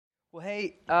Well,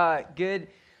 hey, good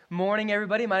morning,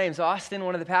 everybody. My name's Austin,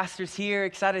 one of the pastors here.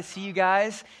 Excited to see you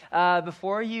guys.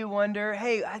 Before you wonder,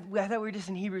 hey, I thought we were just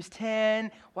in Hebrews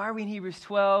 10. Why are we in Hebrews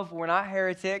 12? We're not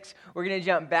heretics. We're going to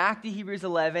jump back to Hebrews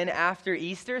 11 after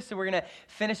Easter. So we're going to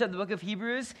finish up the book of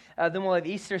Hebrews. Then we'll have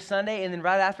Easter Sunday. And then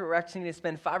right after, we're actually going to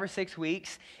spend 5 or 6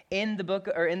 weeks in the book,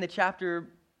 or in the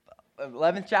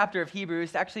 11th chapter of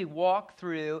Hebrews, to actually walk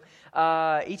through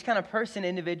each kind of person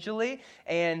individually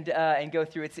and go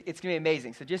through. It's going to be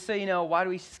amazing. So just so you know, why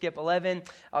do we skip 11?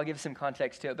 I'll give some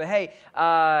context to it. But hey,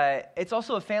 it's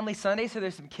also a family Sunday, so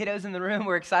there's some kiddos in the room.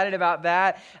 We're excited about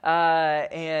that.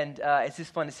 And it's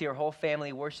just fun to see our whole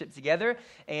family worship together.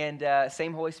 And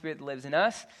same Holy Spirit that lives in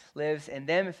us, lives in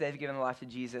them if they've given their life to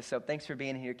Jesus. So thanks for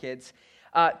being here, kids.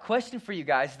 Question for you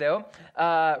guys, though.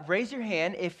 Raise your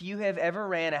hand if you have ever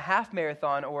ran a half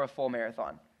marathon or a full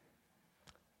marathon.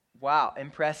 Wow,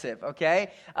 impressive,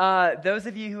 okay? Those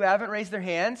of you who haven't raised their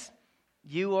hands,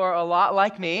 you are a lot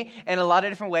like me in a lot of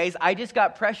different ways. I just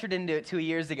got pressured into it 2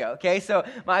 years ago, okay? So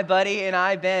my buddy and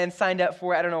I, Ben, signed up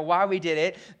for it. I don't know why we did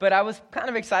it, but I was kind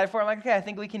of excited for it. I'm like, okay, I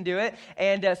think we can do it.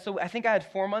 And so I think I had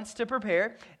 4 months to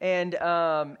prepare. And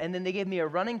then they gave me a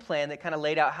running plan that kind of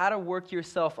laid out how to work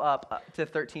yourself up to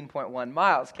 13.1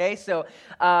 miles, okay? So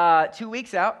 2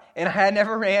 weeks out, and I had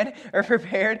never ran or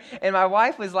prepared. And my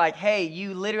wife was like, hey,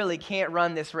 you literally can't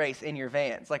run this race in your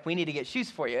Vans. Like, we need to get shoes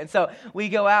for you. And so we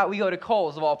go to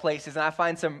Kohl's of all places, and I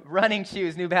find some running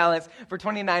shoes, New Balance, for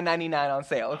 $29.99 on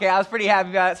sale. Okay, I was pretty happy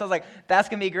about it, so I was like, that's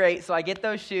going to be great. So I get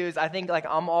those shoes. I think, like,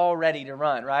 I'm all ready to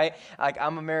run, right? Like,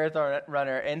 I'm a marathon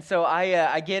runner. And so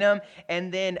I get them,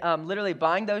 and then literally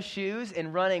buying those shoes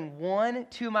and running 1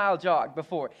 2-mile jog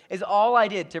before is all I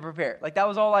did to prepare. Like, that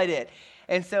was all I did.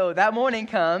 And so that morning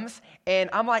comes, and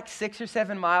I'm like 6 or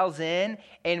 7 miles in,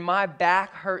 and my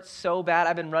back hurts so bad.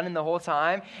 I've been running the whole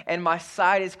time, and my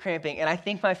side is cramping, and I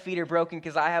think my feet are broken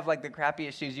because I have like the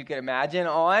crappiest shoes you could imagine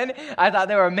on. I thought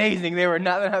they were amazing. They were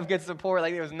not going to have good support.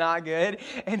 Like, it was not good.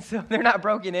 And so they're not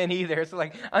broken in either. So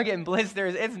like, I'm getting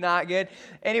blisters. It's not good.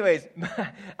 Anyways,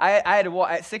 I had to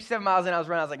walk. At 6 or 7 miles in, I was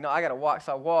running. I was like, no, I got to walk.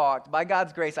 So I walked. By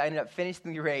God's grace, I ended up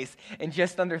finishing the race in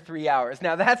just under 3 hours.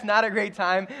 Now, that's not a great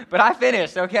time, but I finished.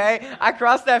 Okay, I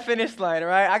crossed that finish line. All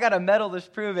right, I got a medal to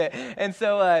prove it. And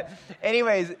so,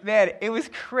 anyways, man, it was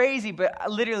crazy.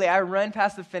 But literally, I ran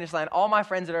past the finish line. All my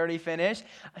friends had already finished.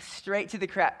 Straight to the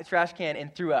trash can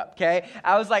and threw up. Okay,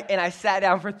 I was like, and I sat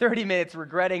down for 30 minutes,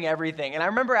 regretting everything. And I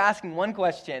remember asking one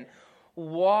question: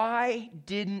 why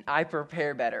didn't I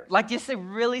prepare better? Like, just say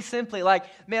really simply, like,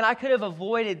 man, I could have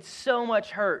avoided so much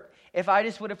hurt if I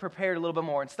just would have prepared a little bit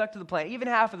more and stuck to the plan, even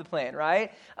half of the plan, right?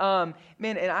 Man,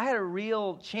 and I had a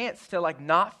real chance to, like,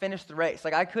 not finish the race.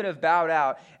 Like, I could have bowed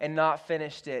out and not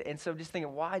finished it. And so just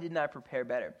thinking, why didn't I prepare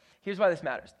better? Here's why this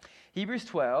matters. Hebrews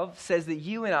 12 says that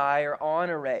you and I are on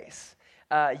a race.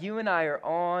 You and I are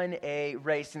on a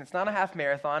race, and it's not a half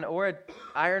marathon or an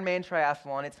Ironman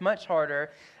triathlon. It's much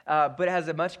harder, but it has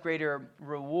a much greater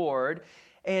reward.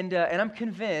 And I'm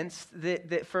convinced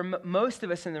that for most of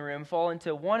us in the room fall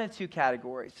into one of two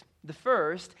categories. The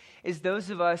first is those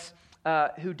of us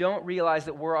who don't realize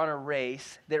that we're on a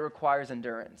race that requires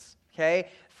endurance, okay?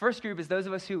 First group is those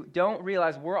of us who don't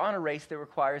realize we're on a race that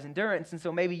requires endurance. And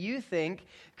so maybe you think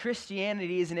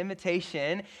Christianity is an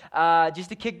invitation just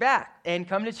to kick back and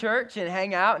come to church and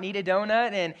hang out and eat a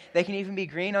donut, and they can even be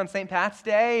green on St. Pat's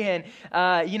Day.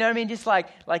 And you know what I mean? Just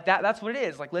like that. That's what it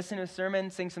is. Like, listen to a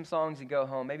sermon, sing some songs, and go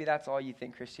home. Maybe that's all you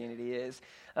think Christianity is.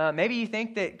 Maybe you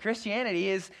think that Christianity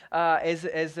is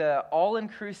an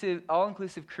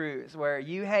all-inclusive cruise where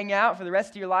you hang out for the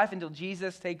rest of your life until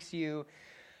Jesus takes you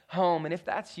home. And if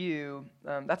that's you,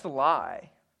 that's a lie.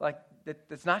 Like,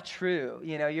 that's not true.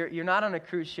 You know, you're not on a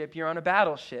cruise ship, you're on a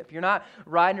battleship. You're not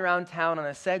riding around town on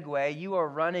a Segway. You are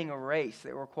running a race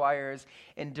that requires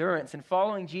endurance. And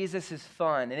following Jesus is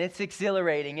fun, and it's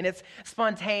exhilarating, and it's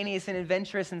spontaneous and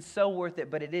adventurous and so worth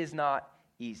it, but it is not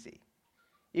easy.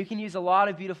 You can use a lot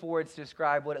of beautiful words to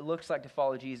describe what it looks like to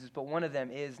follow Jesus, but one of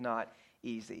them is not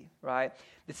easy, right?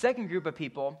 The second group of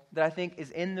people that I think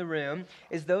is in the room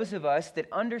is those of us that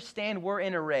understand we're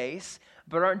in a race,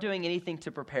 but aren't doing anything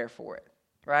to prepare for it,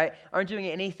 right? Aren't doing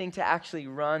anything to actually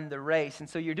run the race. And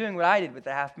so you're doing what I did with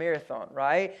the half marathon,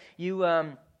 right? You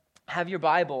have your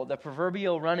Bible, the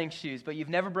proverbial running shoes, but you've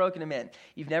never broken them in.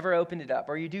 You've never opened it up,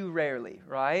 or you do rarely,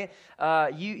 right?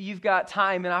 You've got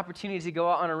time and opportunity to go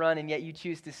out on a run, and yet you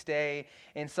choose to stay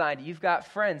inside. You've got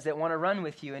friends that want to run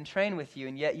with you and train with you,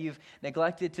 and yet you've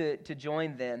neglected to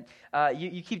join them.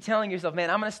 You keep telling yourself, man,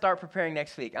 I'm going to start preparing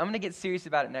next week. I'm going to get serious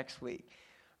about it next week,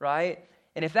 right?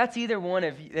 And if that's either one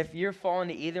of you, if you're falling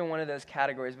to either one of those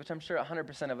categories, which I'm sure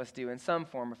 100% of us do in some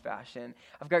form or fashion,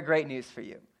 I've got great news for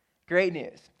you. Great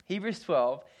news. Hebrews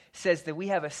 12 says that we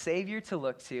have a Savior to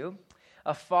look to,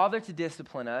 a Father to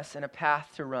discipline us, and a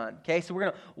path to run. Okay, so we're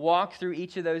going to walk through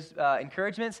each of those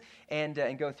encouragements and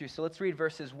go through. So let's read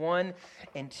verses 1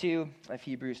 and 2 of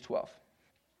Hebrews 12.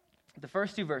 The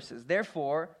first two verses.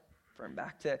 Therefore, turn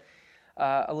back to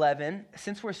 11,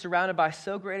 since we're surrounded by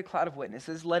so great a cloud of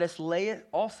witnesses, let us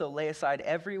also lay aside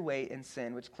every weight and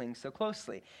sin which clings so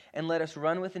closely, and let us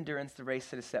run with endurance the race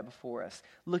that is set before us,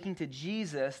 looking to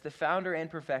Jesus, the founder and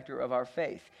perfecter of our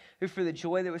faith, who for the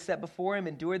joy that was set before him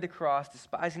endured the cross,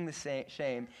 despising the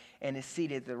shame, and is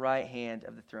seated at the right hand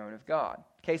of the throne of God.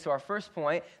 Okay, so our first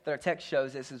point that our text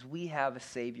shows us is we have a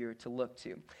Savior to look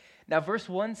to. Now, verse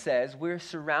 1 says, we're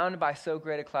surrounded by so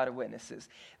great a cloud of witnesses.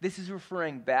 This is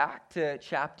referring back to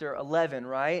chapter 11,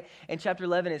 right? And chapter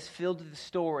 11 is filled with the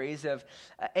stories of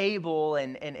Abel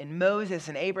and Moses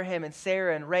and Abraham and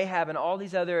Sarah and Rahab and all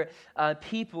these other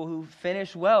people who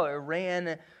finished well or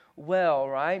ran well,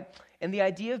 right? And the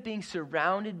idea of being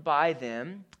surrounded by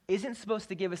them isn't supposed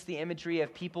to give us the imagery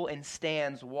of people in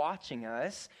stands watching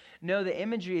us. No, the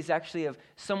imagery is actually of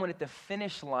someone at the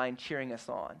finish line cheering us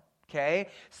on. Okay,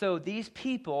 so these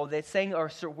people that saying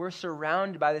we're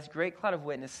surrounded by this great cloud of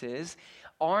witnesses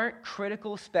aren't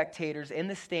critical spectators in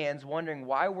the stands wondering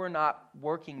why we're not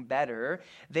working better.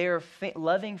 They are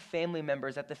loving family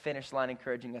members at the finish line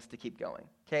encouraging us to keep going.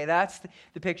 Okay, that's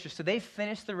the picture. So they've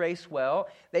finished the race well,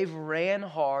 they've ran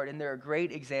hard, and they're a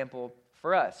great example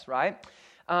for us, right?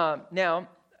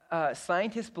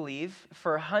 Scientists believe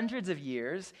for hundreds of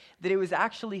years that it was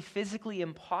actually physically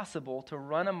impossible to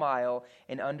run a mile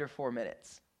in under 4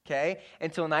 minutes. Okay,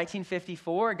 until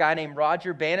 1954, a guy named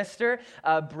Roger Bannister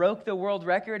broke the world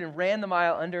record and ran the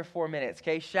mile under 4 minutes.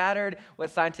 Okay, shattered what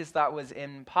scientists thought was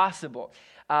impossible.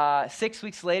 6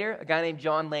 weeks later, a guy named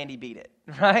John Landy beat it.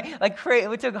 Right,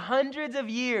 it took hundreds of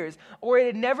years, or it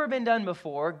had never been done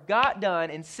before. Got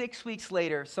done, and 6 weeks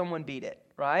later, someone beat it.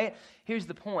 Right. Here's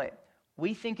the point.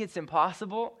 We think it's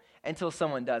impossible until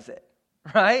someone does it,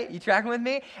 right? You tracking with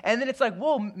me? And then it's like,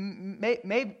 whoa,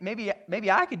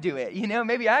 maybe I could do it,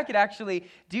 Maybe I could actually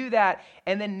do that.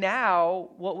 And then now,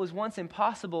 what was once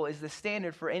impossible is the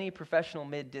standard for any professional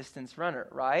mid-distance runner,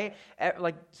 right?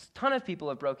 Like, a ton of people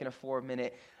have broken a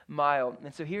 4-minute mile.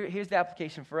 And so here's the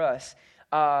application for us.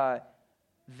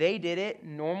 They did it.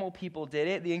 Normal people did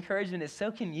it. The encouragement is,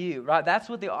 so can you, right? That's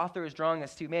what the author is drawing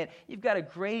us to. Man, you've got a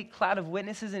great cloud of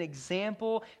witnesses, an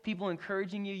example, people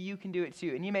encouraging you. You can do it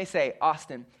too. And you may say,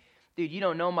 Austin, dude, you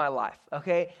don't know my life,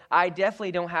 okay? I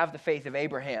definitely don't have the faith of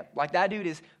Abraham. Like, that dude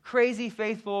is crazy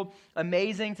faithful,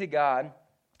 amazing to God.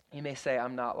 You may say,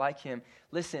 I'm not like him.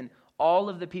 Listen, all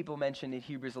of the people mentioned in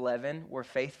Hebrews 11 were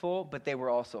faithful, but they were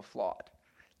also flawed.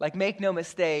 Like, make no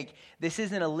mistake, this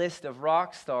isn't a list of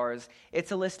rock stars. It's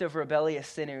a list of rebellious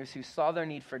sinners who saw their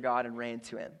need for God and ran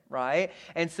to him, right?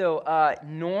 And so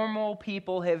normal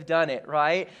people have done it,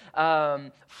 right?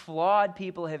 Flawed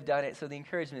people have done it. So the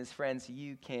encouragement is, friends,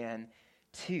 you can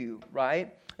too,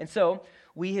 right? And so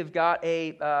we have got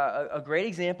a great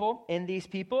example in these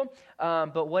people.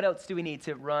 But what else do we need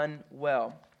to run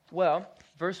well? Well,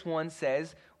 verse 1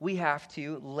 says we have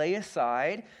to lay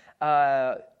aside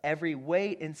every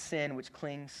weight and sin which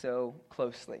clings so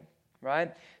closely,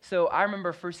 right? So I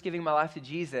remember first giving my life to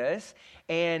Jesus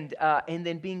and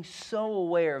then being so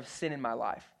aware of sin in my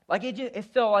life. Like, it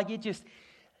felt like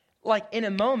like in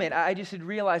a moment, I just had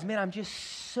realized, man, I'm just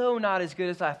so not as good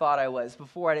as I thought I was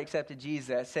before I'd accepted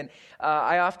Jesus. And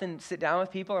I often sit down with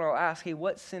people and I'll ask, hey,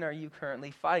 what sin are you currently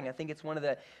fighting? I think it's one of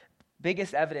the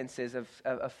biggest evidences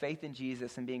of faith in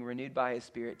Jesus and being renewed by his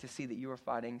Spirit to see that you are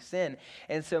fighting sin.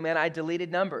 And so, man, I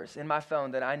deleted numbers in my phone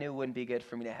that I knew wouldn't be good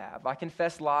for me to have. I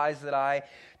confessed lies that I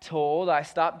told. I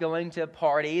stopped going to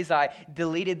parties. I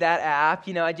deleted that app.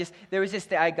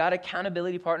 I got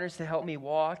accountability partners to help me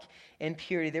walk in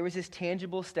purity. There was just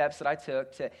tangible steps that I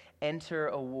took to enter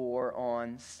a war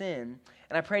on sin.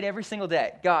 And I prayed every single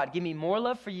day, God, give me more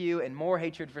love for you and more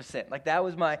hatred for sin. Like, that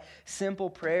was my simple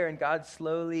prayer, and God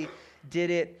slowly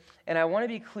did it. And I want to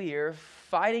be clear,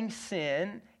 fighting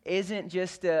sin isn't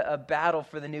just a battle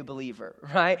for the new believer,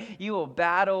 right? You will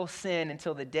battle sin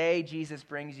until the day Jesus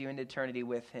brings you into eternity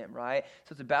with him, right?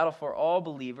 So it's a battle for all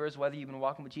believers, whether you've been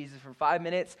walking with Jesus for 5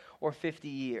 minutes or 50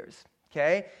 years,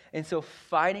 okay? And so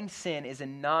fighting sin is a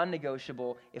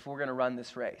non-negotiable if we're going to run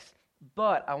this race.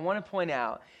 But I want to point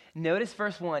out, notice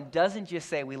verse 1 doesn't just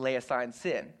say we lay aside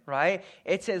sin, right?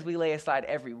 It says we lay aside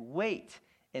every weight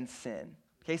in sin.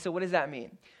 Okay, so what does that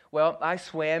mean? Well, I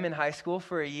swam in high school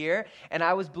for a year, and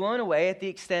I was blown away at the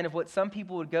extent of what some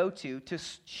people would go to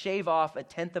shave off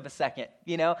 1/10 of a second,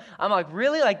 you know? I'm like,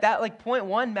 really? Like that, like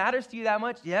 0.1 matters to you that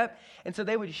much? Yep. And so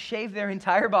they would shave their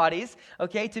entire bodies,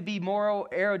 okay, to be more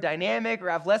aerodynamic or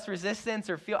have less resistance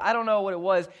or feel, I don't know what it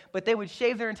was, but they would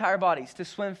shave their entire bodies to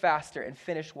swim faster and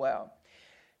finish well.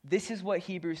 This is what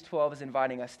Hebrews 12 is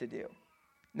inviting us to do.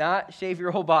 Not shave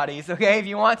your whole bodies, okay? If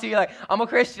you want to, you're like, I'm a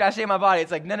Christian, I shave my body.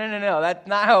 It's like, no, that's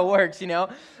not how it works, you know?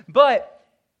 But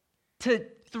to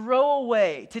throw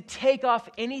away, to take off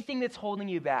anything that's holding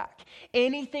you back,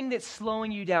 anything that's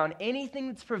slowing you down, anything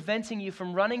that's preventing you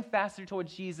from running faster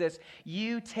towards Jesus,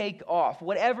 you take off.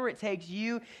 Whatever it takes,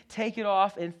 you take it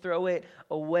off and throw it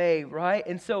away, right?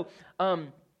 And so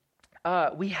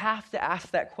we have to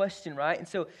ask that question, right? And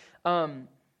so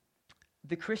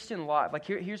the Christian life, like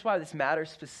here's why this matters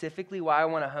specifically, why I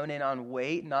want to hone in on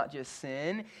weight, not just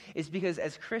sin, is because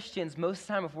as Christians, most of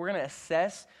the time, if we're going to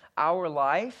assess our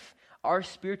life, our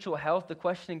spiritual health, the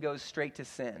question goes straight to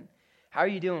sin. How are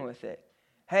you doing with it?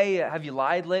 Hey, have you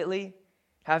lied lately?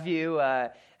 Have you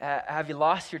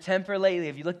lost your temper lately?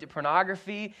 Have you looked at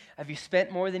pornography? Have you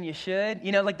spent more than you should?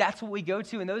 You know, like that's what we go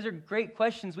to, and those are great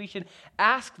questions. We should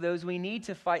ask those. We need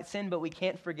to fight sin, but we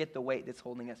can't forget the weight that's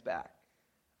holding us back.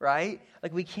 Right?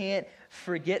 Like we can't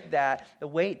forget that, the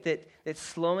weight that's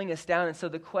slowing us down. And so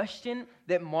the question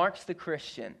that marks the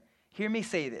Christian, hear me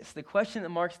say this, the question that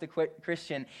marks the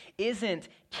Christian isn't,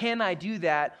 can I do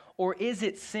that, or is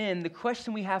it sin? The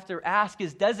question we have to ask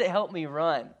is, does it help me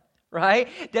run? Right?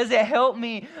 Does it help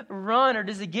me run, or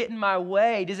does it get in my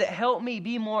way? Does it help me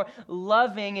be more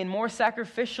loving and more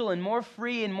sacrificial and more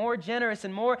free and more generous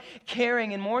and more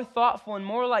caring and more thoughtful and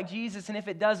more like Jesus? And if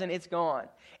it doesn't, it's gone.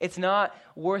 It's not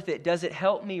worth it. Does it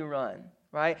help me run?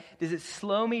 Right? Does it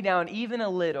slow me down even a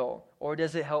little, or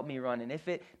does it help me run? And if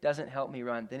it doesn't help me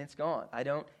run, then it's gone. I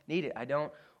don't need it. I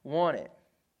don't want it.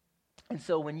 And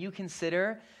so when you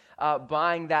consider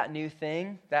buying that new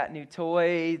thing, that new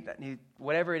toy, that new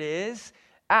whatever it is,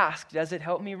 ask, does it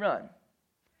help me run?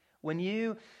 When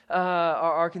you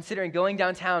are considering going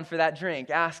downtown for that drink,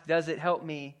 ask, does it help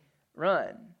me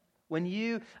run? When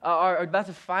you are about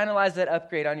to finalize that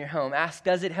upgrade on your home, ask,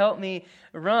 does it help me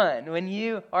run? When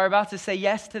you are about to say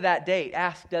yes to that date,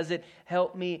 ask, does it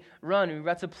help me run? When you're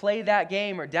about to play that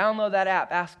game or download that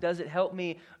app, ask, does it help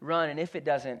me run? And if it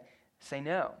doesn't, say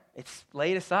no. It's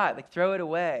laid aside, like throw it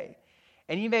away.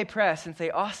 And you may press and say,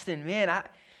 Austin, man,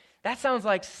 that sounds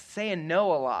like saying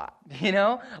no a lot, you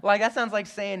know? Like that sounds like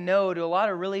saying no to a lot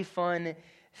of really fun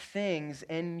things,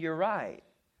 and you're right.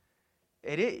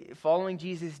 Following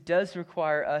Jesus does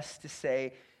require us to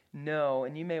say no,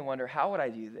 and you may wonder, how would I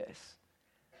do this?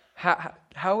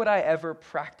 How would I ever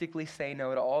practically say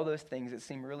no to all those things that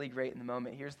seem really great in the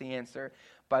moment? Here's the answer: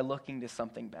 by looking to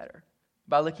something better,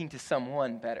 by looking to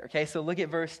someone better. Okay, so look at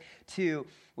verse 2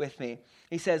 with me.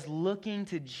 He says, looking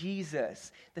to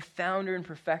Jesus, the founder and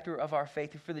perfecter of our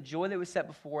faith, who for the joy that was set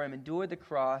before him endured the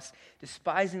cross,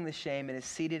 despising the shame, and is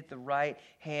seated at the right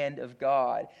hand of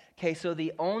God. Okay, so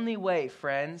the only way,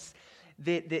 friends,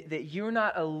 that you're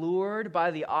not allured by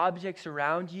the objects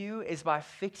around you is by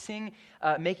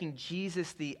making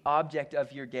Jesus the object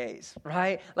of your gaze,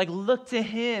 right? Like, look to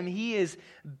him. He is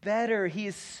better. He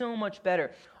is so much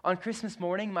better. On Christmas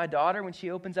morning, my daughter, when she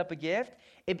opens up a gift,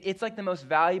 it's like the most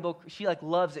valuable. She like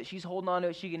loves it. She's holding on to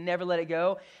it. She can never let it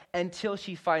go until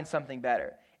she finds something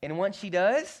better. And once she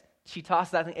does, she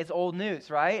tosses that thing. It's old news,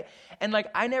 right? And like,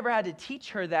 I never had to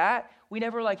teach her that. We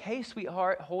never like, hey,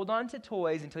 sweetheart, hold on to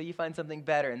toys until you find something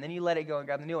better, and then you let it go and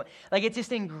grab the new one. Like, it's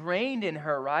just ingrained in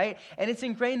her, right? And it's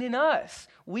ingrained in us.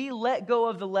 We let go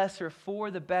of the lesser for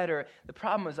the better. The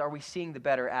problem is, are we seeing the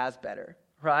better as better,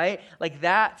 right? Like,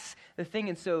 that's the thing.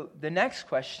 And so the next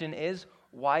question is,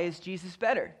 why is Jesus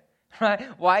better? Right?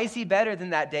 Why is he better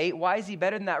than that date? Why is he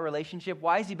better than that relationship?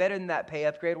 Why is he better than that pay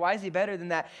upgrade? Why is he better than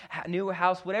that new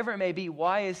house? Whatever it may be,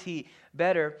 why is he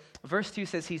better? Verse 2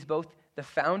 says he's both the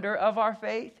founder of our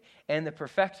faith and the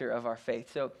perfecter of our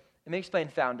faith. So let me explain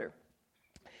founder.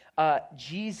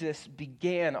 Jesus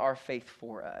began our faith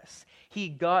for us. He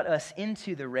got us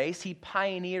into the race. He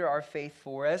pioneered our faith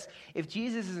for us. If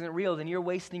Jesus isn't real, then you're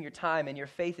wasting your time and your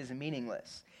faith is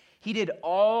meaningless. He did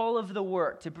all of the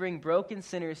work to bring broken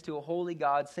sinners to a holy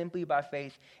God simply by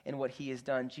faith in what he has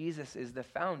done. Jesus is the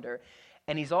founder,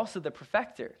 and he's also the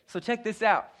perfecter. So check this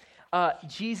out.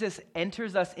 Jesus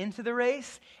enters us into the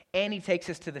race, and he takes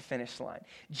us to the finish line.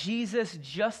 Jesus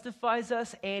justifies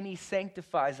us, and he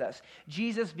sanctifies us.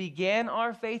 Jesus began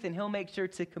our faith, and he'll make sure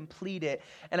to complete it.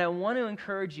 And I want to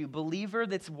encourage you, believer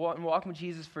that's walking with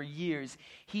Jesus for years,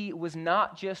 he was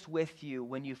not just with you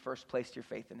when you first placed your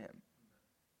faith in him.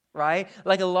 right?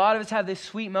 Like a lot of us have this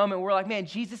sweet moment where we're like, man,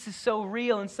 Jesus is so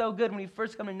real and so good when we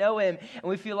first come to know him. And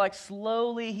we feel like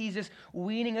slowly he's just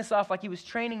weaning us off like he was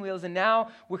training wheels. And now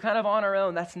we're kind of on our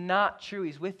own. That's not true.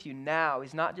 He's with you now.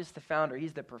 He's not just the founder.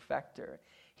 He's the perfecter.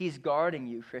 He's guarding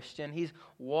you, Christian. He's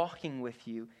walking with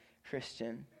you,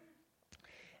 Christian.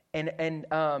 And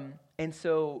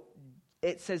so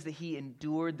it says that he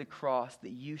endured the cross that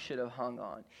you should have hung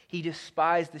on. He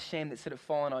despised the shame that should have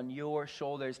fallen on your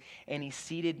shoulders, and he's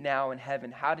seated now in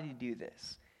heaven. How did he do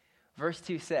this? Verse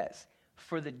 2 says,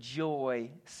 for the joy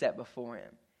set before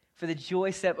him. For the joy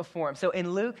set before him. So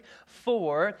in Luke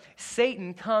 4,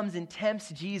 Satan comes and tempts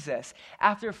Jesus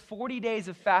after 40 days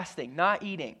of fasting, not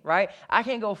eating, right? I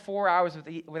can't go 4 hours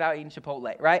without eating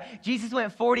Chipotle, right? Jesus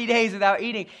went 40 days without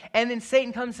eating. And then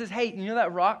Satan comes and says, hey, you know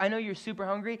that rock? I know you're super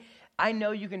hungry. I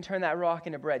know you can turn that rock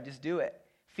into bread. Just do it.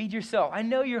 Feed yourself. I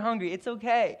know you're hungry. It's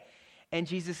okay. And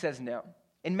Jesus says no.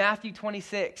 In Matthew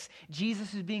 26,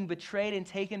 Jesus is being betrayed and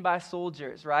taken by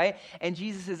soldiers, right? And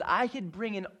Jesus says, I could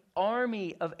bring an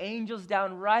army of angels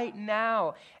down right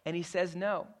now. And he says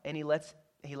no. And he lets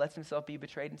himself be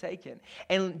betrayed and taken.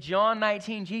 And John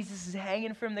 19, Jesus is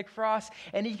hanging from the cross,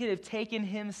 and he could have taken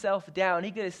himself down.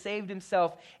 He could have saved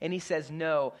himself, and he says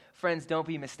no. Friends, don't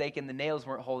be mistaken. The nails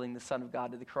weren't holding the Son of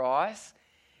God to the cross.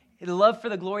 His love for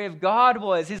the glory of God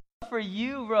was. His love for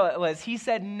you was. He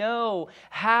said no.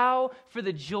 How? For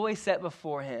the joy set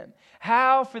before him.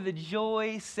 How? For the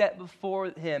joy set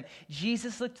before him.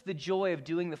 Jesus looked to the joy of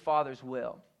doing the Father's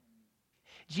will.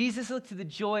 Jesus looked to the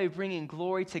joy of bringing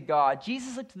glory to God.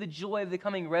 Jesus looked to the joy of the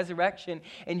coming resurrection.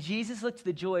 And Jesus looked to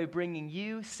the joy of bringing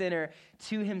you, sinner,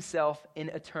 to himself in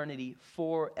eternity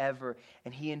forever.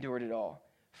 And he endured it all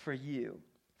for you,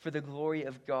 for the glory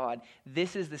of God.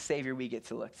 This is the Savior we get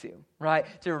to look to, right?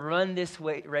 To run this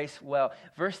race well.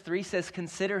 Verse 3 says,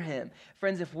 consider him.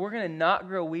 Friends, if we're going to not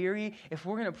grow weary, if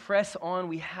we're going to press on,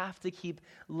 we have to keep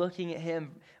looking at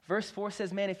him. Verse 4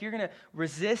 says, man, if you're going to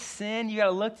resist sin, you got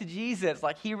to look to Jesus.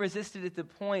 Like he resisted at the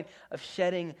point of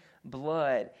shedding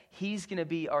blood. He's going to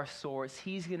be our source.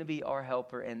 He's going to be our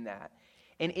helper in that.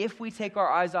 And if we take our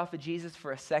eyes off of Jesus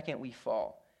for a second, we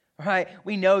fall. Right?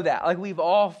 We know that. Like we've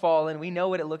all fallen. We know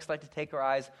what it looks like to take our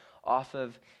eyes off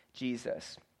of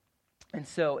Jesus. And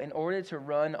so in order to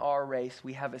run our race,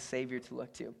 we have a Savior to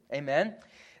look to. Amen?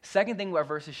 Second thing our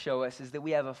verses show us is that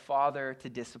we have a Father to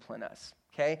discipline us.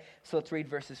 Okay? So let's read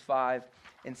verses 5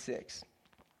 and 6.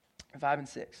 5 and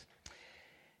 6.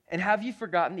 And have you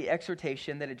forgotten the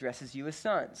exhortation that addresses you as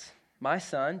sons? My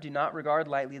son, do not regard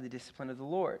lightly the discipline of the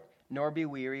Lord, nor be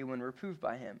weary when reproved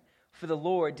by him. For the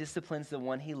Lord disciplines the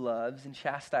one he loves and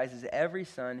chastises every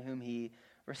son whom he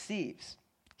receives.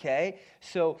 Okay?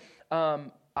 So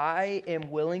I'd be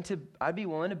willing to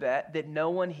bet that no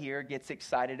one here gets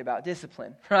excited about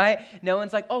discipline, right? No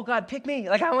one's like, oh God, pick me.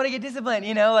 Like I want to get disciplined,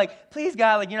 like please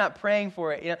God, like you're not praying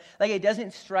for it, like it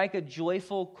doesn't strike a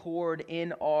joyful chord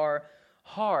in our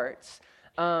hearts.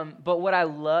 But what I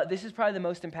love, this is probably the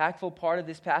most impactful part of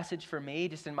this passage for me,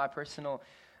 just in my personal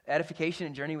edification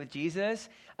and journey with Jesus.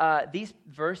 These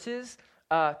verses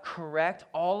correct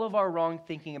all of our wrong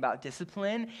thinking about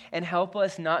discipline and help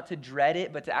us not to dread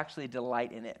it, but to actually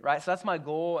delight in it, right? So that's my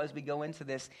goal as we go into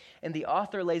this. And the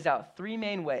author lays out three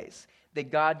main ways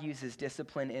that God uses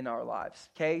discipline in our lives,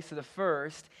 okay? So the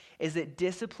first is that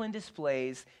discipline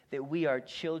displays that we are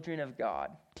children of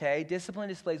God, okay? Discipline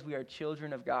displays we are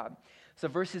children of God. So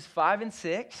verses 5 and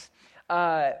 6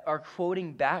 are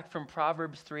quoting back from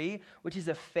Proverbs 3, which is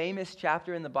a famous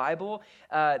chapter in the Bible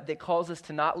that calls us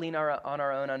to not lean on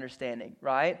our own understanding,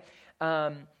 right?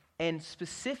 And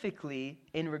specifically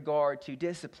in regard to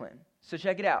discipline. So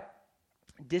check it out.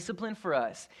 Discipline for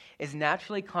us is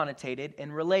naturally connotated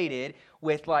and related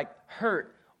with like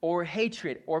hurt or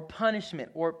hatred or punishment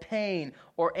or pain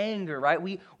or anger, right?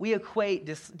 We equate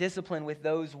discipline with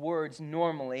those words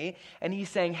normally. And he's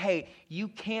saying, hey, you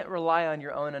can't rely on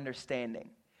your own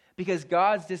understanding because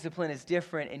God's discipline is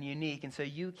different and unique. And so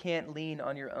you can't lean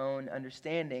on your own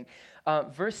understanding.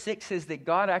 Verse 6 says that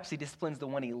God actually disciplines the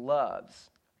one he loves.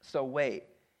 So wait,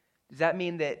 does that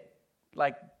mean that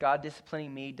like God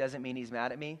disciplining me doesn't mean he's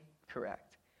mad at me?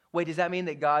 Correct. Wait, does that mean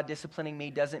that God disciplining me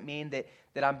doesn't mean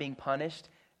that I'm being punished?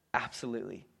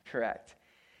 Absolutely correct.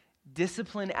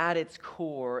 Discipline at its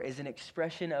core is an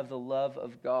expression of the love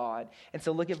of God. And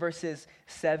so look at verses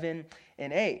 7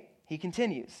 and 8. He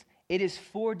continues. It is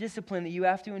for discipline that you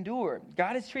have to endure.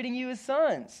 God is treating you as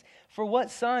sons. For what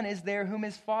son is there whom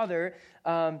his father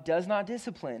does not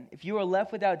discipline? If you are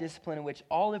left without discipline in which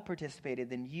all have participated,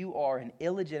 then you are an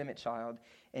illegitimate child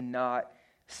and not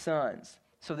sons.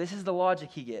 So this is the logic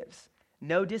he gives.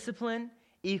 No discipline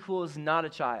equals not a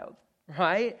child.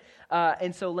 right?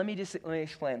 And so let me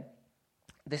explain.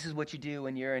 This is what you do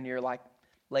when you're in your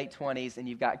late 20s and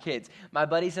you've got kids. My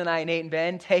buddies and I, Nate and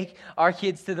Ben, take our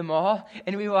kids to the mall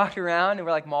and we walk around and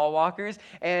we're like mall walkers.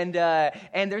 And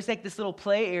there's this little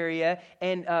play area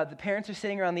and the parents are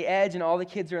sitting around the edge and all the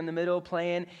kids are in the middle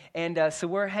playing. And so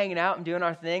we're hanging out and doing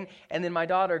our thing. And then my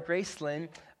daughter, Gracelyn,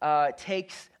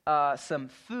 takes some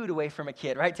food away from a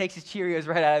kid, right? Takes his Cheerios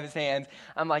right out of his hands.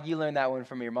 I'm like, you learned that one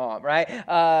from your mom, right?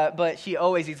 But she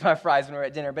always eats my fries when we're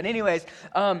at dinner. But anyways,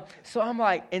 so I'm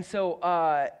like,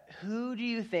 who do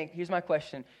you think, here's my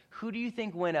question, who do you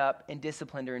think went up and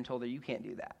disciplined her and told her, you can't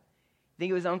do that?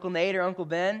 Think it was Uncle Nate or Uncle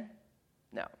Ben?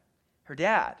 No, her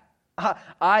dad.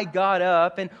 I got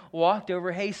up and walked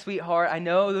over, hey, sweetheart, I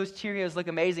know those Cheerios look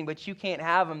amazing, but you can't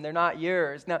have them. They're not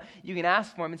yours. Now, you can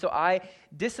ask for them. And so I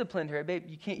disciplined her. Babe,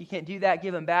 you can't do that.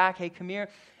 Give them back. Hey, come here.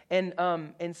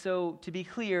 And so to be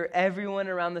clear, everyone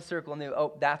around the circle knew,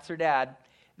 oh, that's her dad.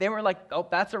 They were like, oh,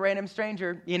 that's a random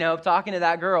stranger, talking to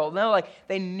that girl. No,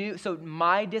 they knew. So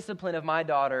my discipline of my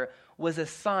daughter was a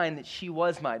sign that she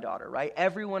was my daughter, right?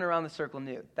 Everyone around the circle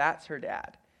knew that's her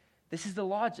dad. This is the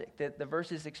logic that the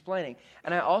verse is explaining.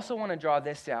 And I also want to draw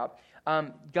this out.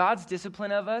 God's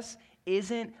discipline of us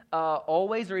isn't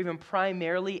always or even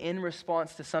primarily in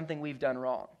response to something we've done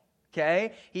wrong.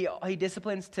 Okay? He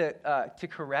disciplines to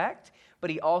correct, but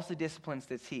he also disciplines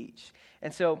to teach.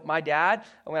 And so my dad,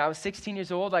 when I was 16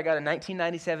 years old, I got a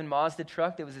 1997 Mazda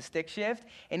truck that was a stick shift,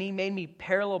 and he made me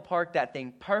parallel park that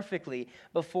thing perfectly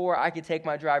before I could take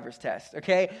my driver's test,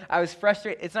 okay? I was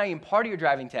frustrated. It's not even part of your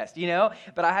driving test,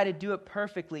 but I had to do it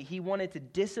perfectly. He wanted to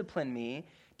discipline me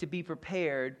to be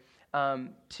prepared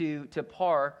to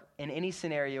park in any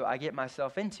scenario I get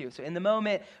myself into. So in the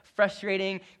moment,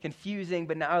 frustrating, confusing,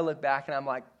 but now I look back and I'm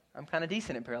like, I'm kind of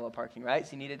decent at parallel parking, right?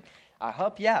 So you needed, I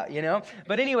hope, yeah,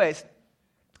 But anyways,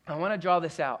 I want to draw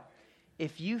this out.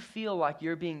 If you feel like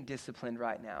you're being disciplined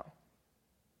right now,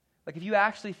 like if you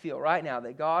actually feel right now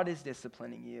that God is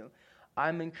disciplining you,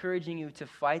 I'm encouraging you to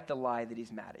fight the lie that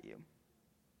he's mad at you.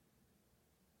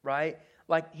 Right?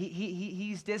 Like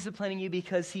he's disciplining you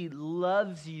because he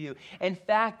loves you. In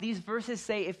fact, these verses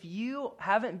say if you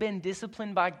haven't been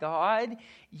disciplined by God,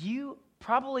 you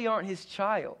probably aren't his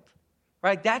child.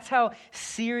 Right? That's how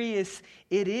serious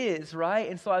it is, right?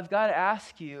 And so I've got to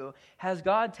ask you, has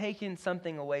God taken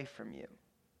something away from you?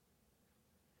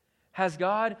 Has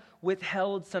God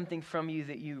withheld something from you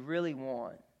that you really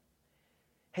want?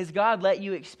 Has God let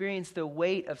you experience the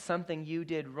weight of something you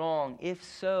did wrong? If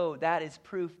so, that is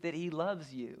proof that he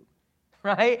loves you,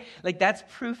 right? That's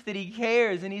proof that he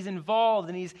cares and he's involved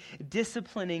and he's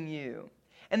disciplining you.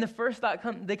 And the first thought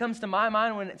that comes to my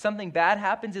mind when something bad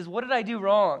happens is, what did I do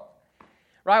wrong?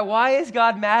 Right? Why is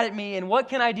God mad at me and what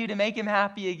can I do to make him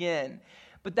happy again?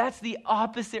 But that's the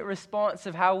opposite response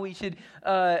of how we should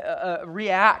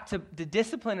react to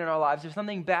discipline in our lives. There's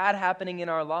something bad happening in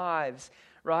our lives,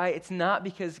 right? It's not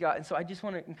because God. And so I just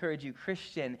want to encourage you,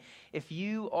 Christian, if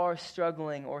you are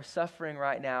struggling or suffering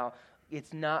right now,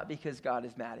 it's not because God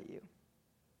is mad at you.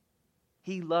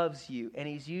 He loves you, and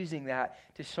he's using that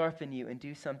to sharpen you and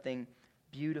do something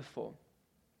beautiful.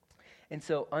 And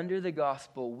so under the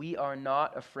gospel, we are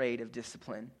not afraid of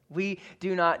discipline. We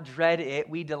do not dread it.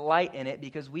 We delight in it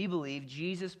because we believe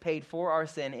Jesus paid for our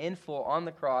sin in full on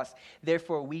the cross.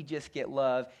 Therefore, we just get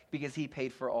love because he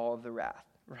paid for all of the wrath,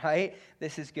 right?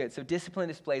 This is good. So discipline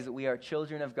displays that we are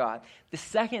children of God. The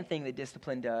second thing that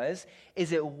discipline does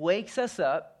is it wakes us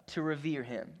up to revere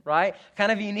him, right?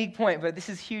 Kind of a unique point, but this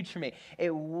is huge for me.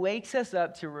 It wakes us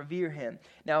up to revere him.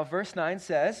 Now, verse 9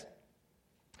 says,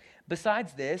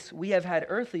 besides this, we have had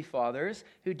earthly fathers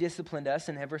who disciplined us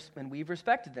and we've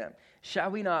respected them.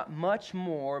 Shall we not much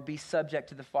more be subject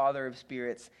to the Father of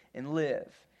spirits and live?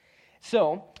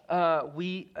 So,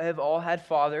 we have all had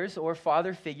fathers or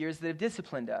father figures that have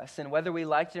disciplined us. And whether we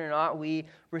liked it or not, we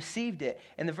received it.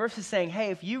 And the verse is saying, hey,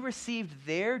 if you received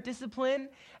their discipline,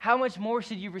 how much more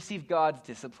should you receive God's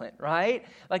discipline, right?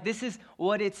 This is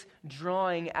what it's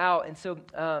drawing out. And so,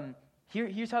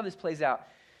 here's how this plays out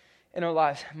in our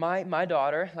lives. My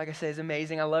daughter, like I said, is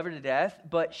amazing. I love her to death,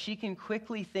 but she can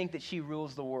quickly think that she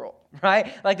rules the world,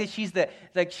 right? That she's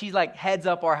heads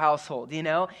up our household,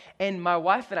 And my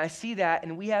wife and I see that,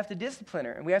 and we have to discipline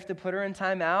her, and we have to put her in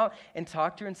timeout and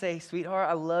talk to her and say, hey, sweetheart,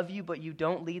 I love you, but you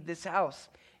don't lead this house.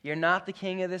 You're not the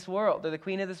king of this world or the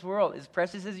queen of this world, as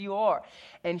precious as you are.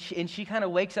 And she kind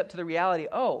of wakes up to the reality,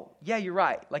 oh, yeah, you're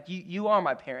right. You are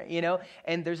my parent,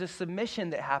 And there's a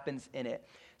submission that happens in it.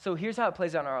 So here's how it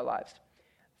plays out in our lives.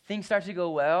 Things start to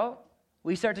go well.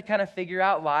 We start to kind of figure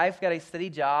out life, got a steady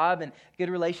job and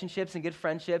good relationships and good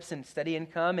friendships and steady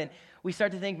income. And we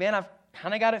start to think, man, I've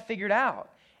kind of got it figured out.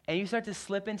 And you start to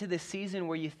slip into this season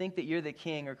where you think that you're the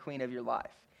king or queen of your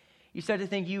life. You start to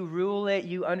think you rule it,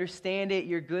 you understand it,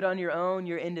 you're good on your own,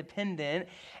 you're independent,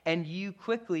 and you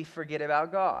quickly forget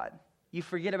about God. You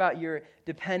forget about your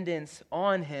dependence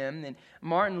on him. And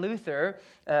Martin Luther,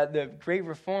 the great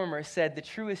reformer, said the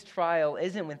truest trial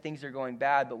isn't when things are going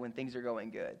bad, but when things are going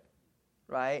good,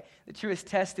 right? The truest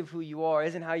test of who you are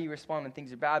isn't how you respond when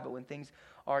things are bad, but when things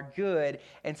are good.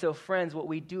 And so, friends, what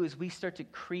we do is we start to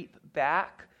creep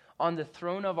back on the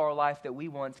throne of our life that we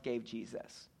once gave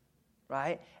Jesus,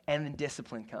 right? And then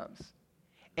discipline comes.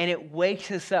 And it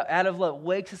wakes us up, out of love,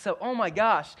 wakes us up. Oh my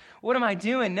gosh, what am I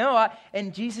doing? No,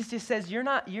 and Jesus just says, you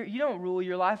don't rule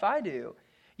your life, I do.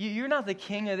 You're not the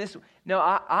king of this. No,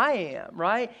 I am,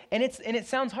 right? And it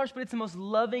sounds harsh, but it's the most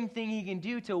loving thing he can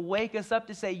do to wake us up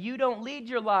to say, you don't lead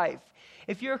your life.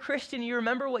 If you're a Christian, you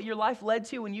remember what your life led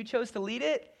to when you chose to lead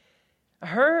it?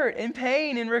 Hurt and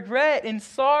pain and regret and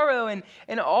sorrow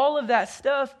and all of that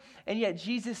stuff. And yet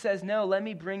Jesus says, no, let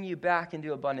me bring you back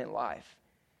into abundant life.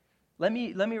 Let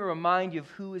me remind you of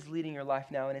who is leading your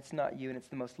life now, and it's not you, and it's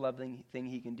the most loving thing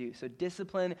he can do. So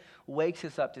discipline wakes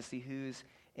us up to see who's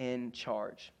in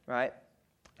charge, right?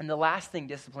 And the last thing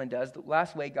discipline does, the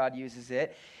last way God uses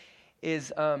it,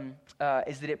 is that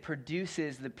it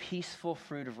produces the peaceful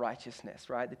fruit of righteousness,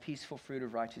 right? The peaceful fruit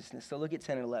of righteousness. So look at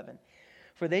 10 and 11.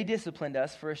 For they disciplined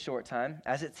us for a short time,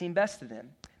 as it seemed best to them.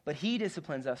 But he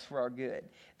disciplines us for our good,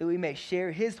 that we may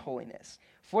share his holiness.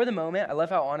 For the moment, I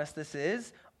love how honest this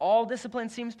is, all discipline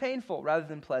seems painful rather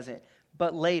than pleasant.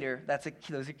 But later,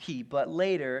 those are key, but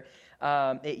later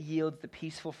it yields the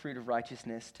peaceful fruit of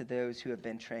righteousness to those who have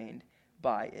been trained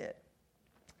by it.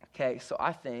 Okay, so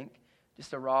I think,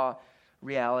 just a raw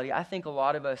reality, I think a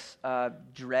lot of us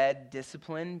dread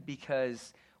discipline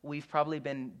because we've probably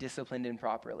been disciplined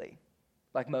improperly.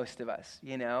 Like most of us,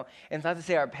 And it's not to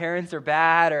say our parents are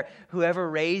bad or whoever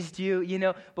raised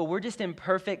you, but we're just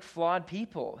imperfect, flawed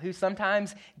people who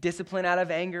sometimes discipline out of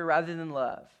anger rather than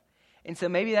love. And so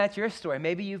maybe that's your story.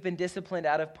 Maybe you've been disciplined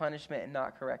out of punishment and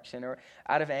not correction, or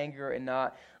out of anger and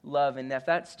not love. And if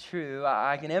that's true,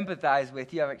 I can empathize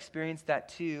with you. I've experienced that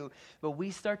too. But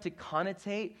we start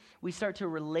to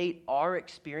relate our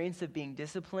experience of being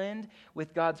disciplined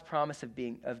with God's promise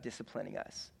of disciplining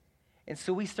us. And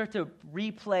so we start to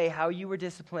replay how you were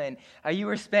disciplined, how you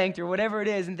were spanked, or whatever it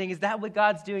is, and think, is that what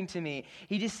God's doing to me?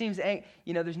 He just seems,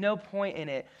 there's no point in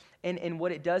it. And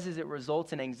what it does is it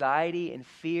results in anxiety and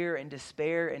fear and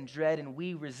despair and dread, and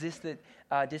we resist the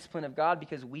discipline of God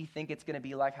because we think it's going to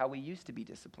be like how we used to be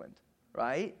disciplined,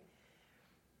 right?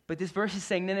 But this verse is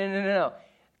saying, no.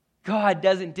 God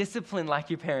doesn't discipline like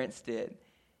your parents did.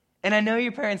 And I know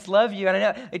your parents love you, and I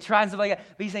know they try and stuff like that,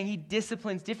 but he's saying he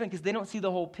disciplines different because they don't see the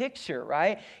whole picture,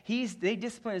 right? They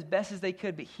discipline as best as they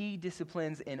could, but he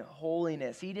disciplines in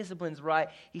holiness. He disciplines right.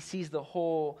 He sees the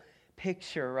whole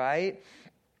picture, right?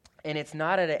 And it's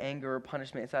not out of anger or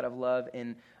punishment. It's out of love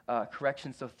and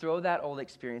correction. So throw that old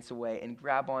experience away and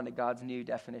grab onto God's new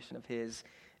definition of his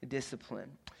discipline.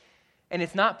 And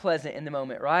it's not pleasant in the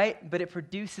moment, right? But it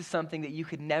produces something that you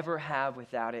could never have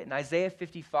without it. In Isaiah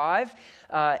 55,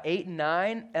 8 and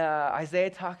 9, Isaiah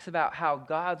talks about how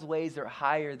God's ways are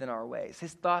higher than our ways.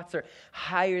 His thoughts are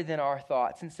higher than our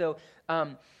thoughts. And so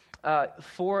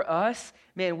for us,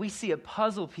 man, we see a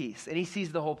puzzle piece and he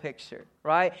sees the whole picture,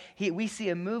 right? We see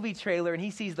a movie trailer and he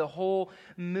sees the whole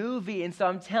movie. And so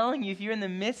I'm telling you, if you're in the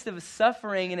midst of a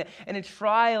suffering and a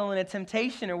trial and a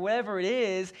temptation or whatever it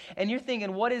is, and you're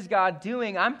thinking, what is God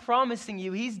doing? I'm promising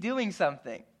you, he's doing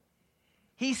something.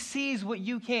 He sees what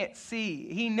you can't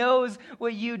see. He knows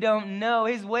what you don't know.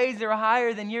 His ways are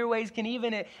higher than your ways can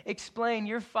even explain.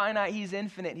 You're finite. He's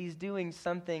infinite. He's doing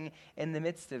something in the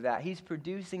midst of that. He's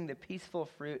producing the peaceful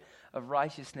fruit of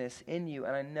righteousness in you.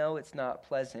 And I know it's not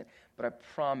pleasant, but I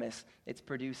promise it's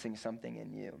producing something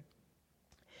in you.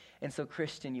 And so,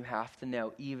 Christian, you have to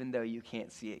know, even though you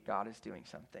can't see it, God is doing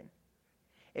something.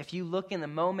 If you look in the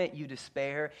moment, you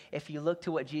despair. If you look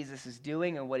to what Jesus is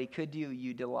doing and what he could do,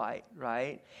 you delight,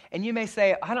 right? And you may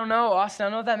say, I don't know, Austin, I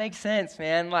don't know if that makes sense,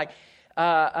 man.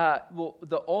 Well,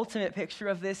 the ultimate picture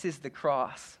of this is the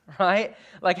cross, right?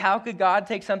 Like, how could God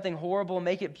take something horrible and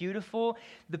make it beautiful?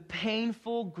 The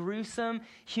painful, gruesome,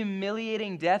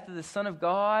 humiliating death of the Son of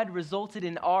God resulted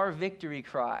in our victory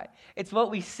cry. It's what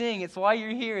we sing. It's why you're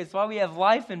here. It's why we have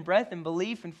life and breath and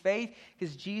belief and faith,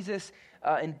 because Jesus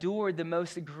endured the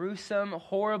most gruesome,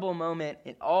 horrible moment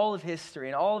in all of history,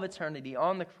 in all of eternity,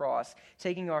 on the cross,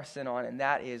 taking our sin on, and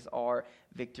that is our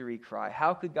victory cry.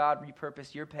 How could God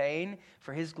repurpose your pain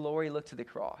for his glory? Look to the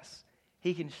cross.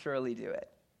 He can surely do it.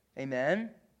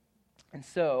 Amen? And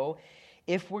so,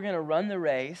 if we're going to run the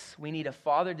race, we need a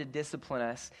father to discipline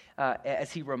us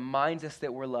as he reminds us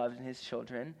that we're loved and his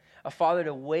children, a father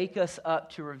to wake us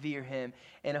up to revere him,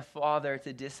 and a father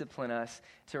to discipline us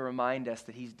to remind us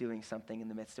that he's doing something in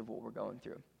the midst of what we're going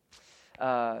through.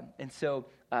 And so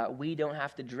we don't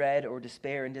have to dread or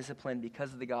despair in discipline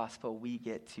because of the gospel. We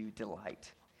get to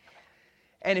delight.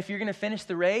 And if you're going to finish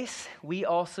the race, we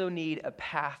also need a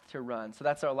path to run. So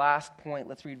that's our last point.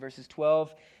 Let's read verses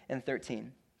 12 and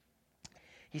 13.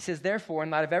 He says, therefore, in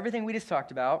light of everything we just talked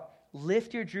about,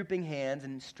 lift your drooping hands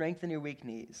and strengthen your weak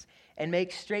knees, and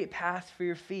make straight paths for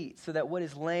your feet, so that what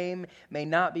is lame may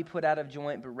not be put out of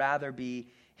joint, but rather be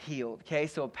healed. Okay,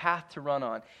 so a path to run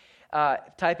on.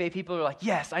 Type A people are like,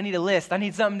 yes, I need a list. I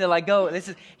need something to go.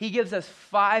 He gives us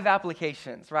 5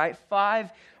 applications, right?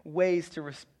 5 ways to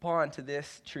respond to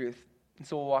this truth. And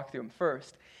so we'll walk through them.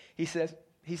 First, he says,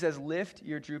 lift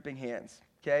your drooping hands.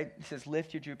 Okay, he says,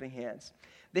 lift your drooping hands.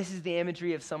 This is the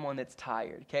imagery of someone that's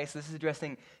tired. Okay, so this is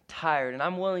addressing tired. And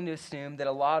I'm willing to assume that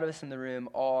a lot of us in the room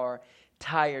are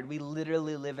tired. We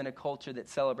literally live in a culture that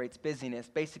celebrates busyness.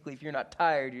 Basically, if you're not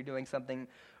tired, you're doing something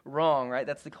wrong, right?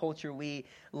 That's the culture we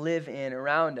live in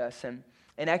around us. And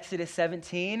in Exodus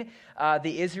 17,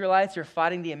 the Israelites are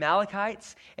fighting the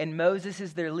Amalekites, and Moses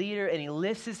is their leader, and he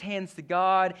lifts his hands to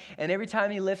God, and every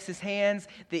time he lifts his hands,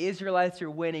 the Israelites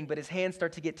are winning, but his hands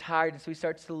start to get tired, and so he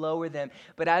starts to lower them.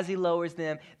 But as he lowers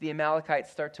them, the Amalekites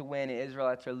start to win, and the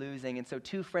Israelites are losing. And so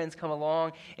 2 friends come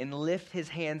along and lift his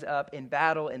hands up in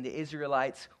battle, and the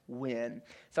Israelites win.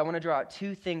 So I want to draw out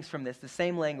 2 things from this, the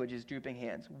same language as drooping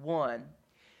hands. 1,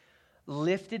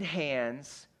 lifted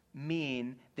hands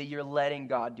mean that you're letting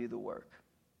God do the work.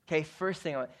 Okay, first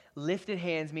thing, lifted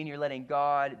hands mean you're letting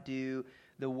God do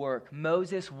the work.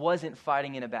 Moses wasn't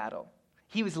fighting in a battle.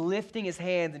 He was lifting his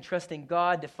hands and trusting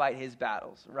God to fight his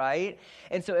battles, right?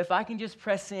 And so if I can just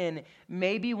press in,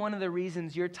 maybe one of the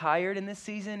reasons you're tired in this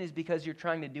season is because you're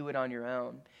trying to do it on your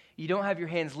own. You don't have your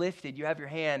hands lifted, you have your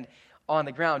hand on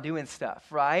the ground doing stuff,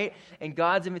 right? And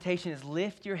God's invitation is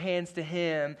lift your hands to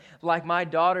him like my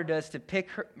daughter does to pick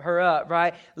her up,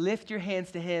 right? Lift your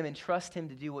hands to him and trust him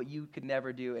to do what you could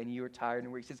never do and you're tired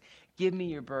and weak. He says, give me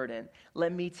your burden.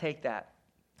 Let me take that.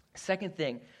 Second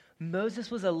thing, Moses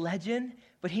was a legend,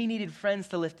 but he needed friends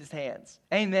to lift his hands.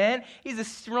 Amen? He's a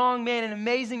strong man, an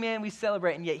amazing man we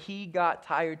celebrate, and yet he got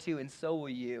tired too, and so will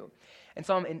you. And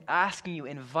so I'm asking you,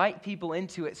 invite people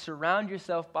into it. Surround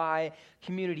yourself by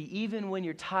community. Even when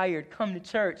you're tired, come to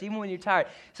church. Even when you're tired.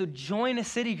 So join a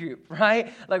city group,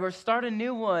 right? Or start a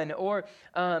new one. Or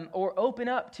open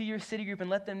up to your city group and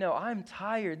let them know, I'm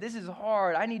tired. This is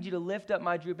hard. I need you to lift up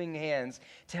my drooping hands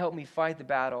to help me fight the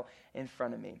battle in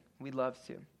front of me. We'd love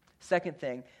to. Second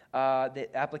thing, the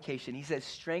application. He says,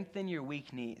 strengthen your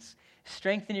weak knees.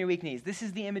 Strengthen your weak knees. This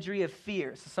is the imagery of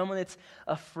fear. So someone that's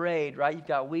afraid, right? You've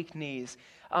got weak knees.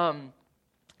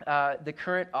 The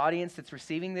current audience that's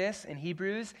receiving this in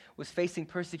Hebrews was facing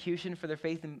persecution for their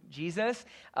faith in Jesus.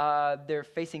 They're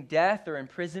facing death or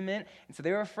imprisonment, and so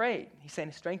they were afraid. He's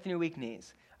saying, strengthen your weak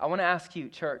knees. I want to ask you,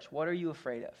 church, what are you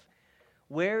afraid of?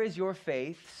 Where is your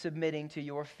faith submitting to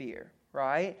your fear,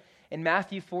 right? In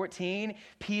Matthew 14,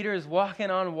 Peter is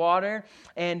walking on water,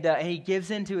 and he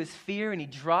gives in to his fear, and he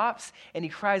drops, and he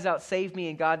cries out, save me,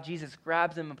 and Jesus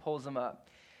grabs him and pulls him up.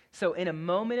 So in a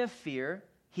moment of fear,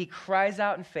 he cries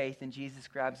out in faith, and Jesus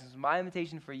grabs him. My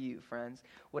invitation for you, friends,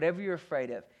 whatever you're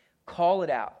afraid of, call it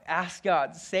out. Ask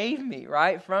God, save me,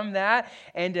 right, from that,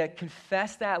 and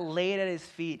confess that, lay it at his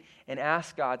feet, and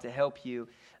ask God to help you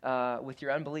with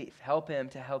your unbelief. Help him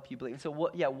to help you believe. And so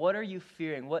what are you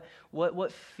fearing?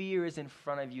 What fear is in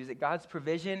front of you? Is it God's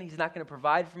provision? He's not going to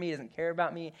provide for me. He doesn't care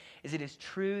about me. Is it his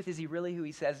truth? Is he really who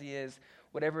he says he is?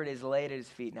 Whatever it is, lay it at his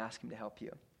feet and ask him to help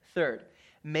you. Third,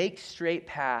 make straight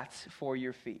paths for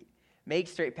your feet. Make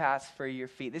straight paths for your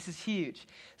feet. This is huge.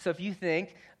 So if you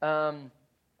think,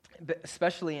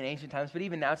 especially in ancient times, but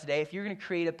even now today, if you're going to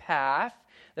create a path,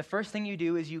 the first thing you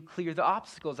do is you clear the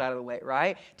obstacles out of the way,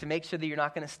 right? To make sure that you're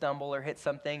not going to stumble or hit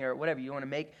something or whatever. You want to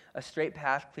make a straight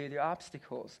path, clear the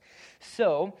obstacles.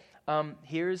 So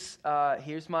here's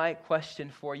my question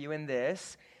for you in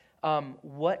this.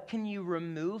 What can you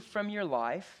remove from your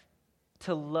life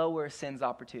to lower sin's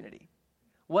opportunity?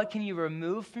 What can you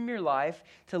remove from your life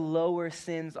to lower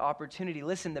sin's opportunity?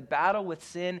 Listen, the battle with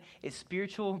sin is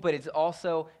spiritual, but it's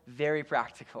also very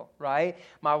practical, right?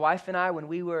 My wife and I, when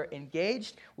we were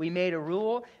engaged, we made a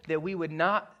rule that we would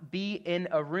not be in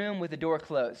a room with the door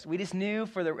closed. We just knew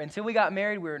until we got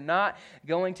married, we were not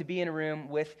going to be in a room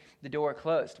with the door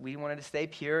closed. We wanted to stay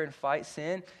pure and fight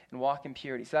sin and walk in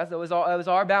purity. So that was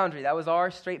our boundary. That was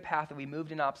our straight path that we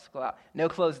moved an obstacle out. No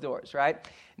closed doors, right?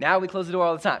 Now we close the door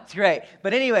all the time. It's great.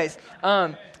 But anyways,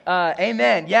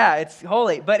 amen. Yeah, it's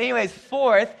holy. But anyways,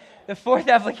 the fourth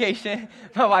application,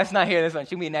 my wife's not here this one.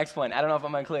 She'll be the next one. I don't know if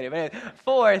I'm going to include it. But anyways,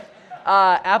 fourth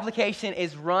application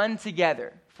is run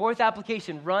together. Fourth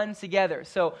application, run together.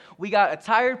 So we got a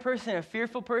tired person, a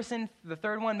fearful person. The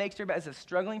third one makes sure as a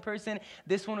struggling person.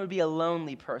 This one would be a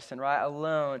lonely person, right?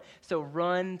 Alone. So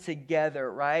run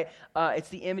together, right? It's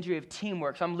the imagery of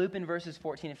teamwork. So I'm looping verses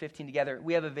 14 and 15 together.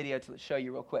 We have a video to show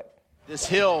you real quick. This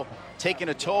hill taking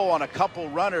a toll on a couple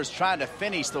runners trying to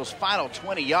finish those final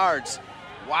 20 yards.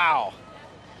 Wow.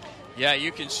 Yeah,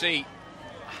 you can see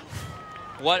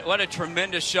what a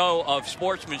tremendous show of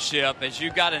sportsmanship as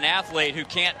you've got an athlete who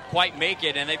can't quite make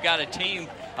it, and they've got a team,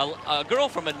 a girl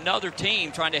from another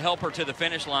team trying to help her to the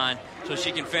finish line so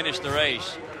she can finish the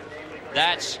race.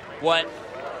 That's what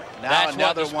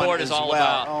the sport is all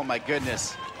about. Oh, my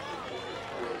goodness.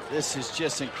 This is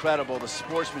just incredible. The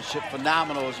sportsmanship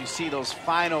phenomenal as you see those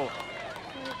final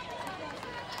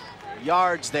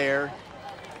yards there.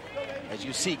 As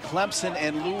you see Clemson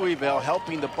and Louisville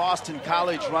helping the Boston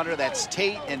College runner. That's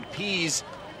Tate and Pease.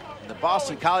 The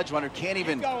Boston College runner can't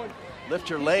even lift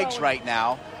her legs right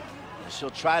now. She'll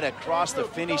try to cross the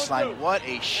finish line. What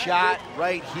a shot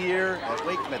right here at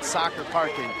Wakeman Soccer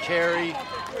Park in Cary.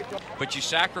 But you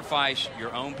sacrifice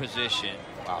your own position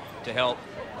to help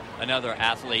another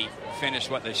athlete finish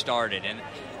what they started. And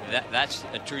that's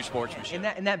a true sportsmanship.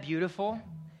 Isn't that beautiful?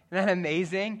 Isn't that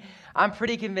amazing? I'm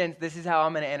pretty convinced this is how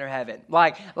I'm going to enter heaven.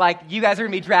 Like you guys are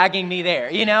going to be dragging me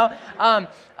there, you know?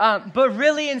 But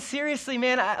really and seriously,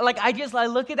 man, I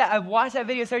look at that. I've watched that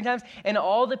video certain times, and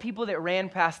all the people that ran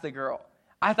past the girl.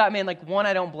 I thought, man, one,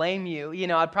 I don't blame you. You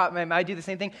know, I'd do the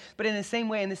same thing. But in the same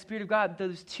way, in the Spirit of God,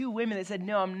 those two women that said,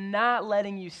 no, I'm not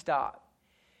letting you stop.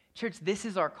 Church, this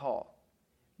is our call.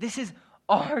 This is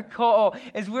our call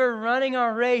as we're running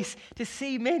our race to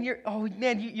see,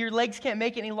 your legs can't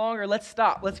make it any longer. Let's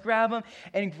stop. Let's grab them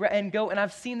and go. And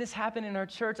I've seen this happen in our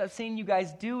church. I've seen you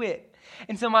guys do it.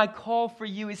 And so my call for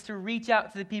you is to reach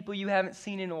out to the people you haven't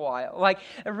seen in a while.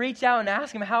 Reach out and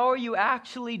ask them, how are you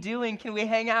actually doing? Can we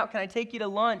hang out? Can I take you to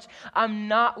lunch? I'm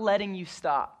not letting you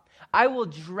stop. I will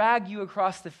drag you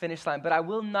across the finish line, but I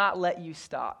will not let you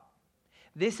stop.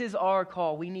 This is our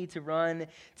call. We need to run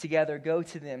together, go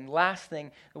to them. Last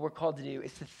thing that we're called to do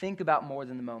is to think about more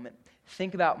than the moment.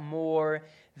 Think about more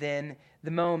than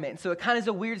the moment. So it kind of is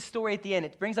a weird story at the end.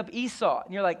 It brings up Esau.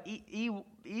 And you're like,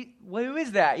 who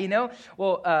is that, you know?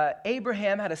 Well,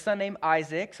 Abraham had a son named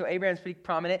Isaac. So Abraham's pretty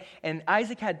prominent. And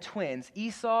Isaac had twins.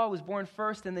 Esau was born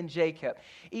first and then Jacob.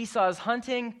 Esau is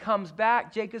hunting, comes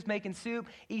back. Jacob's making soup.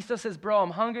 Esau says, bro,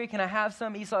 I'm hungry. Can I have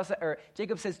some?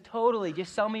 Jacob says, totally.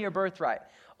 Just sell me your birthright.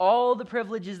 All the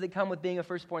privileges that come with being a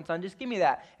firstborn son, just give me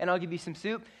that, and I'll give you some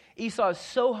soup. Esau is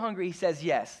so hungry, he says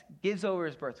yes, gives over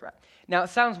his birthright. Now, it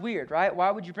sounds weird, right?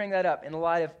 Why would you bring that up in the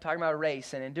light of talking about a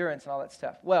race and endurance and all that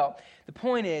stuff? Well, the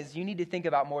point is you need to think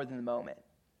about more than the moment,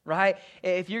 right?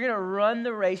 If you're going to run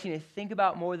the race, you need to think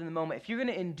about more than the moment. If you're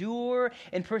going to endure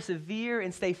and persevere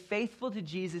and stay faithful to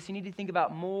Jesus, you need to think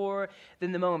about more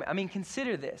than the moment. I mean,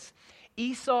 consider this.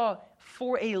 Esau,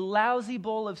 for a lousy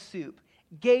bowl of soup,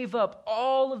 gave up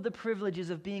all of the privileges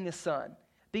of being a son,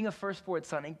 being a firstborn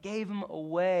son, and gave them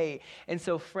away. And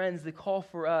so, friends, the call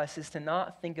for us is to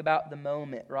not think about the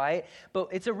moment, right? But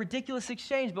it's a ridiculous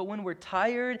exchange. But when we're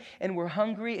tired and we're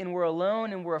hungry and we're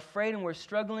alone and we're afraid and we're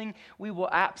struggling, we will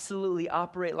absolutely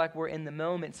operate like we're in the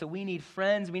moment. So we need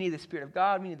friends. We need the Spirit of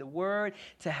God. We need the Word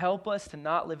to help us to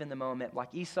not live in the moment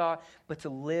like Esau, but to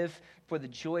live for the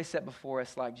joy set before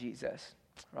us like Jesus,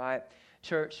 right?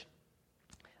 Church,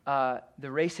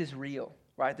 the race is real,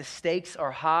 right? The stakes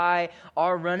are high.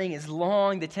 Our running is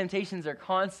long. The temptations are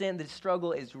constant. The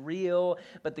struggle is real.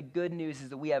 But the good news is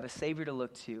that we have a Savior to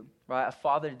look to, right? A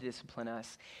Father to discipline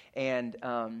us, and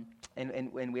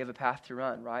we have a path to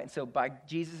run, right? And so by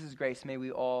Jesus' grace, may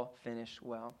we all finish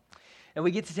well. And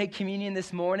we get to take communion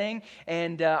this morning,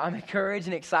 and I'm encouraged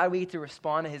and excited we get to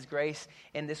respond to His grace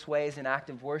in this way as an act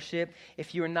of worship.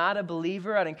 If you're not a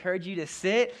believer, I'd encourage you to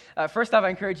sit. First off, I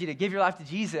encourage you to give your life to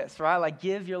Jesus, right?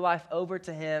 Give your life over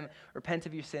to Him, repent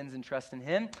of your sins, and trust in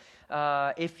Him.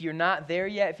 If you're not there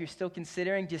yet, if you're still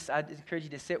considering, I'd encourage you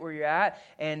to sit where you're at.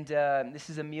 And this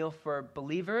is a meal for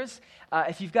believers.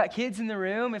 If you've got kids in the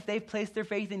room, if they've placed their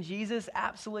faith in Jesus,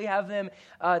 absolutely have them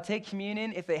take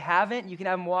communion. If they haven't, you can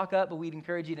have them walk up, but we'd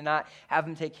encourage you to not have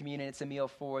them take communion. It's a meal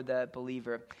for the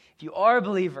believer. If you are a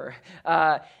believer,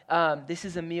 this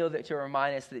is a meal that to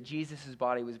remind us that Jesus'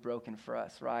 body was broken for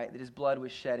us, right? That His blood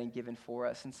was shed and given for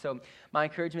us. And so my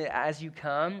encouragement as you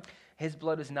come, his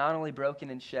blood was not only broken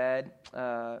and shed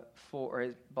or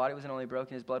his body wasn't only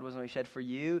broken, his blood wasn't only shed for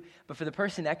you, but for the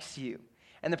person next to you.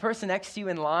 And the person next to you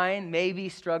in line may be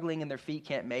struggling and their feet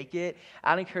can't make it.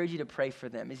 I'd encourage you to pray for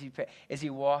them as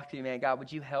you walk through, man, God,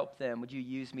 would you help them? Would you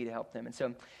use me to help them? And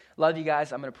so, love you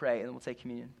guys. I'm going to pray, and then we'll take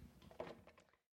communion.